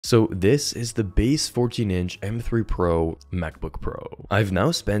So this is the base 14-inch M3 Pro MacBook Pro. I've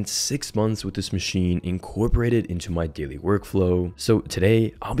now spent 6 months with this machine incorporated into my daily workflow. So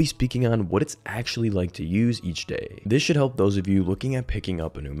today I'll be speaking on what it's actually like to use each day. This should help those of you looking at picking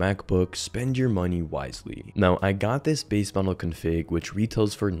up a new MacBook spend your money wisely. Now I got this base model config which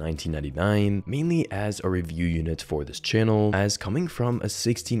retails for $19.99 mainly as a review unit for this channel, as coming from a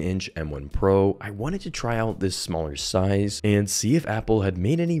 16-inch M1 Pro, I wanted to try out this smaller size and see if Apple had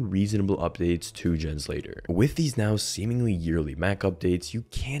made any reasonable updates 2 gens later. With these now seemingly yearly Mac updates, you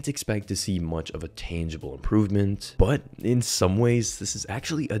can't expect to see much of a tangible improvement, but in some ways this is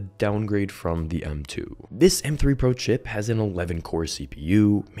actually a downgrade from the M2. This M3 Pro chip has an 11-core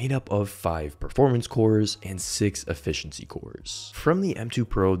CPU made up of 5 performance cores and 6 efficiency cores. From the M2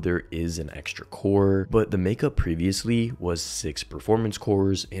 Pro there is an extra core, but the makeup previously was 6 performance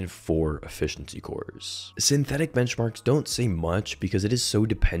cores and 4 efficiency cores. Synthetic benchmarks don't say much because it is so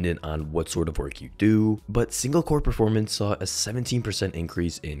dependent on what sort of work you do, but single core performance saw a 17%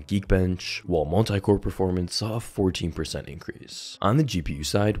 increase in Geekbench, while multi-core performance saw a 14% increase. On the GPU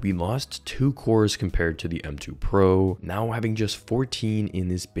side, we lost 2 cores compared to the M2 Pro, now having just 14 in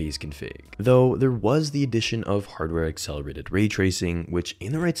this base config. Though there was the addition of hardware accelerated ray tracing, which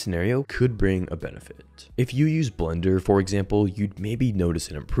in the right scenario could bring a benefit. If you use Blender, for example, you'd maybe notice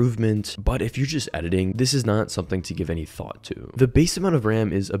an improvement, but if you're just editing, this is not something to give any thought to. The base amount of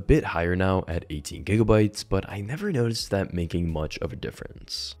RAM is a bit higher now at 18 gigabytes, but I never noticed that making much of a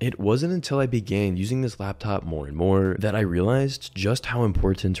difference. It wasn't until I began using this laptop more and more that I realized just how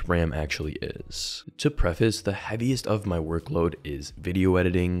important RAM actually is. To preface, the heaviest of my workload is video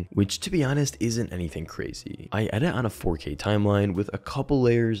editing, which to be honest isn't anything crazy. I edit on a 4K timeline with a couple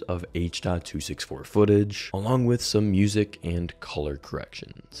layers of H.264 footage, along with some music and color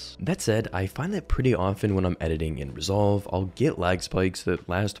corrections. That said, I find that pretty often when I'm editing in Resolve, I'll get lag spikes that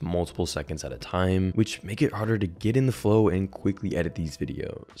last multiple seconds at a time, which make it harder to get in the flow and quickly edit these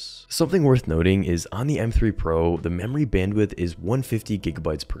videos. Something worth noting is on the M3 Pro, the memory bandwidth is 150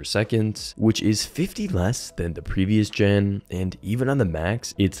 gigabytes per second, which is 50 less than the previous gen, and even on the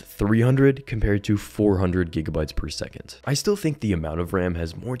Max, it's 300 compared to 400 gigabytes per second. I still think the amount of RAM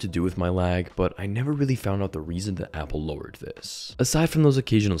has more to do with my lag, but I never really found out the reason that Apple lowered this. Aside from those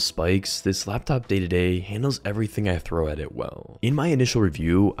occasional spikes, this laptop day-to-day handles everything I throw at it well. In my initial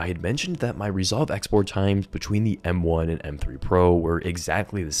review, I had mentioned that my Resolve export times between the M1 and M3 Pro were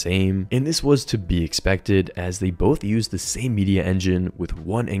exactly the same, and this was to be expected as they both use the same media engine with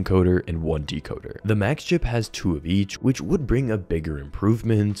 1 encoder and 1 decoder. The Max chip has 2 of each, which would bring a bigger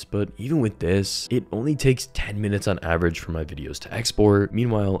improvement, but even with this, it only takes 10 minutes on average for my videos to export.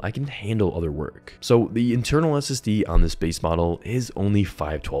 Meanwhile, I can handle other work. So the internal SSD on this base model is only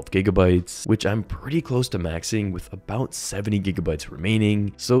 512 gigabytes, which I'm pretty close to maxing with about 70 gigabytes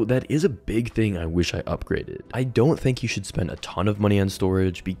remaining, so that is a big thing I wish I upgraded. I don't think you should spend a ton of money on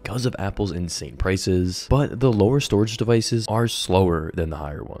storage because of Apple's insane prices, but the lower storage devices are slower than the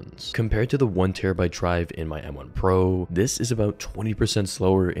higher ones. Compared to the 1TB drive in my M1 Pro, this is about 20%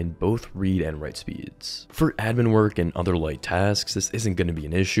 slower in both read and write speeds. For admin work and other light tasks, this isn't going to be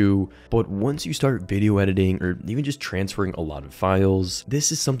an issue, but once you start video editing or even just transferring a lot of files,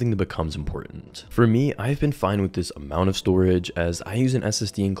 this is something that becomes important. For me, I've been fine with this amount of storage as I use an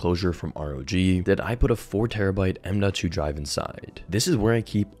SSD enclosure from ROG that I put a 4TB M.2 drive inside. This is where I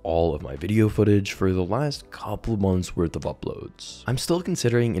keep all of my video footage for the last couple of months worth of uploads. I'm still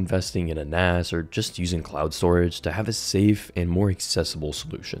considering investing in a NAS or just using cloud storage to have a safe and more accessible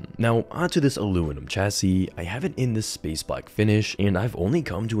solution. Now onto this aluminum chassis. I have it in this space black finish and I've only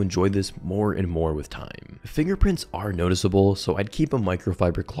come to enjoy this more and more with time. Fingerprints are noticeable, so I'd keep a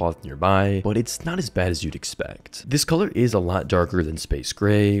microfiber cloth nearby, but it's not as bad as you'd expect. This color is a lot darker than space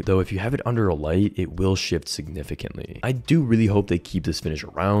gray, though if you have it under a light, it will shift significantly. I do really hope they keep this finish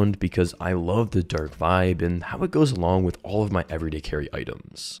around because I love the dark vibe and how it goes along with all of my everyday carry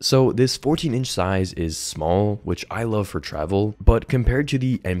items. So this 14-inch size is small, which I love for travel, but compared to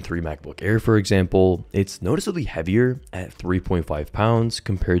the M3 MacBook Air, for example, it's noticeably heavier at 3.5 pounds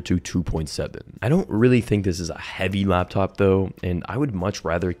compared to 2.7. I don't really think this is a heavy laptop though, and I would much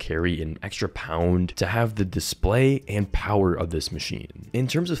rather carry an extra pound to have the display and power of this machine. In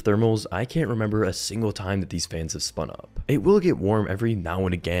terms of thermals, I can't remember a single time that these fans have spun up. It will get warm every now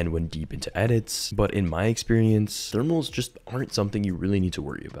and again when deep into edits, but in my experience, thermals just aren't something you really need to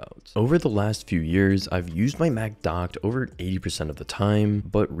worry about. Over the last few years, I've used my Mac docked over 80% of the time,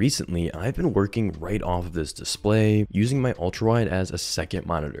 but recently I've been working right off of this display using my ultrawide as a second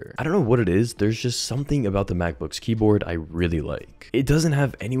monitor. I don't know what it is, there's just something about the MacBook's keyboard I really like. It doesn't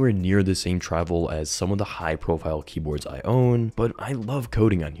have anywhere near the same travel as some of the high profile keyboards I own, but but I love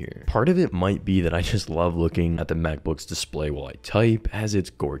coding on here. Part of it might be that I just love looking at the MacBook's display while I type, as it's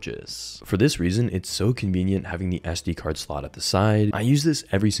gorgeous. For this reason, it's so convenient having the SD card slot at the side. I use this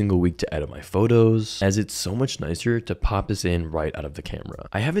every single week to edit my photos, as it's so much nicer to pop this in right out of the camera.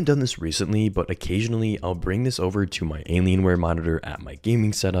 I haven't done this recently, but occasionally I'll bring this over to my Alienware monitor at my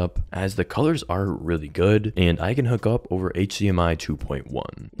gaming setup, as the colors are really good and I can hook up over HDMI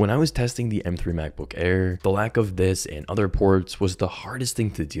 2.1. When I was testing the M3 MacBook Air, the lack of this and other ports was the hardest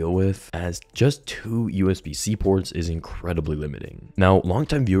thing to deal with, as just 2 USB-C ports is incredibly limiting. Now,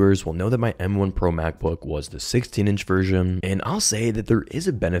 longtime viewers will know that my M1 Pro MacBook was the 16-inch version, and I'll say that there is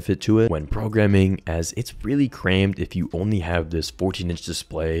a benefit to it when programming, as it's really cramped if you only have this 14-inch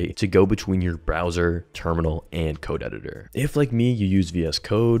display to go between your browser, terminal, and code editor. If, like me, you use VS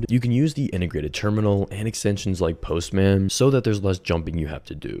Code, you can use the integrated terminal and extensions like Postman so that there's less jumping you have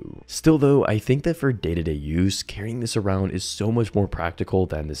to do. Still though, I think that for day-to-day use, carrying this around is so much more practical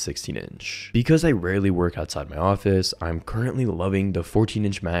than the 16-inch. Because I rarely work outside my office, I'm currently loving the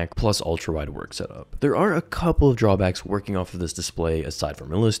 14-inch Mac plus ultra-wide work setup. There are a couple of drawbacks working off of this display aside from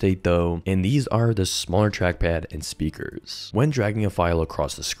real estate though, and these are the smaller trackpad and speakers. When dragging a file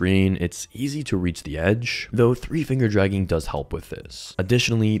across the screen, it's easy to reach the edge, though 3-finger dragging does help with this.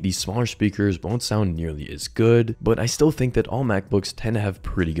 Additionally, these smaller speakers won't sound nearly as good, but I still think that all MacBooks tend to have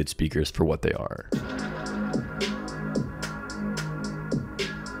pretty good speakers for what they are.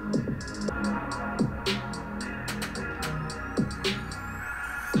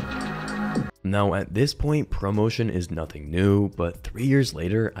 Now at this point, ProMotion is nothing new, but 3 years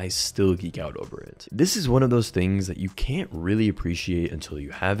later, I still geek out over it. This is one of those things that you can't really appreciate until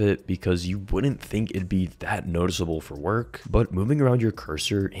you have it, because you wouldn't think it'd be that noticeable for work, but moving around your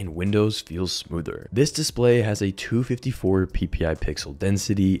cursor in Windows feels smoother. This display has a 254 ppi pixel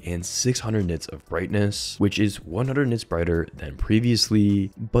density and 600 nits of brightness, which is 100 nits brighter than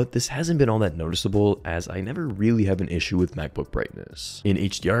previously, but this hasn't been all that noticeable as I never really have an issue with MacBook brightness. In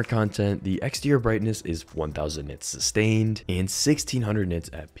HDR content, the XDR brightness is 1000 nits sustained and 1600 nits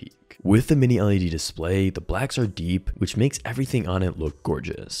at peak. With the mini LED display, the blacks are deep, which makes everything on it look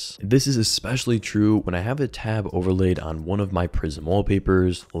gorgeous. This is especially true when I have a tab overlaid on one of my Prism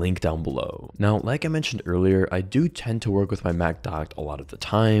wallpapers, linked down below. Now, like I mentioned earlier, I do tend to work with my Mac docked a lot of the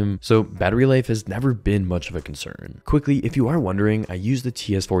time, so battery life has never been much of a concern. Quickly, if you are wondering, I use the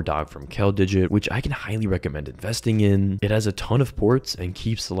TS4 dock from CalDigit, which I can highly recommend investing in. It has a ton of ports and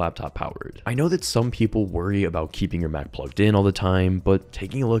keeps the laptop powered. I know that some people worry about keeping your Mac plugged in all the time, but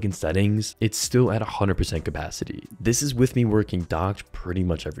taking a look instead, it's still at 100% capacity. This is with me working docked pretty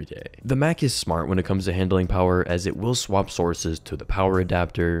much every day. The Mac is smart when it comes to handling power, as it will swap sources to the power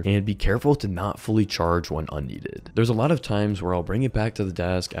adapter, and be careful to not fully charge when unneeded. There's a lot of times where I'll bring it back to the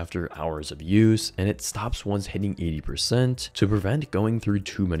desk after hours of use, and it stops once hitting 80% to prevent going through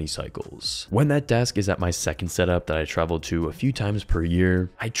too many cycles. When that desk is at my second setup that I travel to a few times per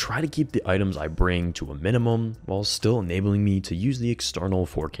year, I try to keep the items I bring to a minimum while still enabling me to use the external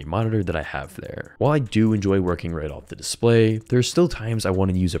 4K monitor that I have there. While I do enjoy working right off the display, there's still times I want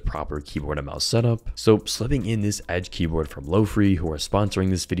to use a proper keyboard and mouse setup, so slipping in this Edge keyboard from Lofree, who are sponsoring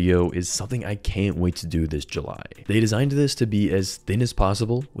this video, is something I can't wait to do this July. They designed this to be as thin as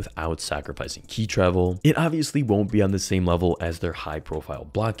possible without sacrificing key travel. It obviously won't be on the same level as their high profile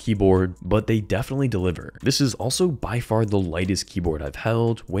block keyboard, but they definitely deliver. This is also by far the lightest keyboard I've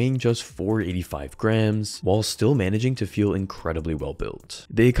held, weighing just 485 grams, while still managing to feel incredibly well built.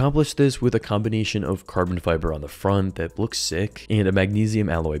 They accomplished this with a combination of carbon fiber on the front that looks sick and a magnesium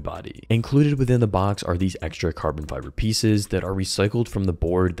alloy body. Included within the box are these extra carbon fiber pieces that are recycled from the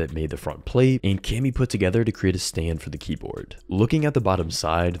board that made the front plate and can be put together to create a stand for the keyboard. Looking at the bottom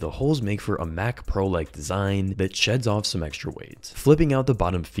side, the holes make for a Mac Pro-like design that sheds off some extra weight. Flipping out the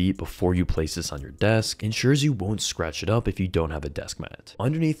bottom feet before you place this on your desk ensures you won't scratch it up if you don't have a desk mat.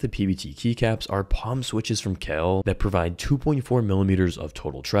 Underneath the PBT keycaps are palm switches from Cal that provide 2.4 millimeters of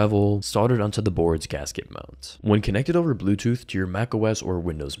total travel soldered onto the board's gasket mount. When connected over Bluetooth to your macOS or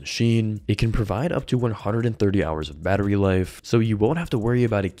Windows machine, it can provide up to 130 hours of battery life, so you won't have to worry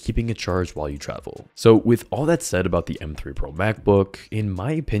about it keeping it charged while you travel. So with all that said about the M3 Pro MacBook, in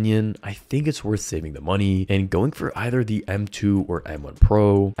my opinion, I think it's worth saving the money and going for either the M2 or M1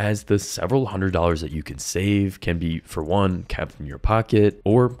 Pro, as the several $100s that you can save can be, for one, kept in your pocket,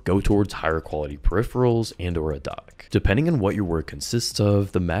 or go towards higher quality peripherals and or a dock. Depending on what your work consists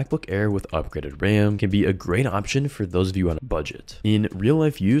of, the MacBook Air with upgraded RAM can be a great option for those of you on a budget. In real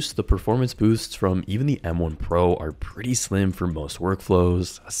life use, the performance boosts from even the M1 Pro are pretty slim for most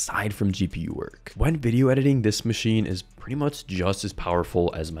workflows, aside from GPU work. When video editing, this machine is pretty much just as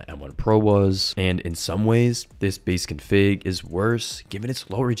powerful as my M1 Pro was, and in some ways, this base config is worse given its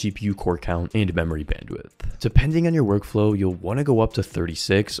lower GPU core count and memory bandwidth. Depending on your workflow, you'll want to go up to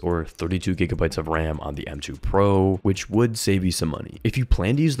 36 or 32 gigabytes of RAM on the M2 Pro, which would save you some money. If you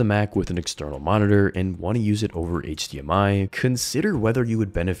plan to use the Mac with an external monitor and want to use it over HDMI, consider whether you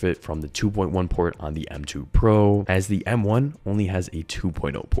would benefit from the 2.1 port on the M2 Pro, as the M1 only has a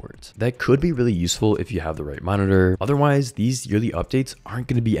 2.0 port. That could be really useful if you have the right monitor. Otherwise, these yearly updates aren't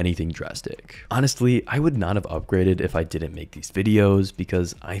going to be anything drastic. Honestly, I would not have upgraded if I didn't make these videos,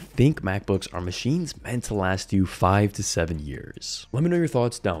 because I think MacBooks are machines meant to last you 5 to 7 years. Let me know your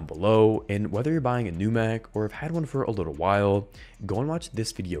thoughts down below, and whether you're buying a new Mac or have had one for a little while, go and watch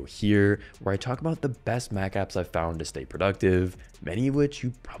this video here where I talk about the best Mac apps I've found to stay productive, many of which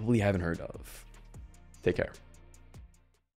you probably haven't heard of. Take care.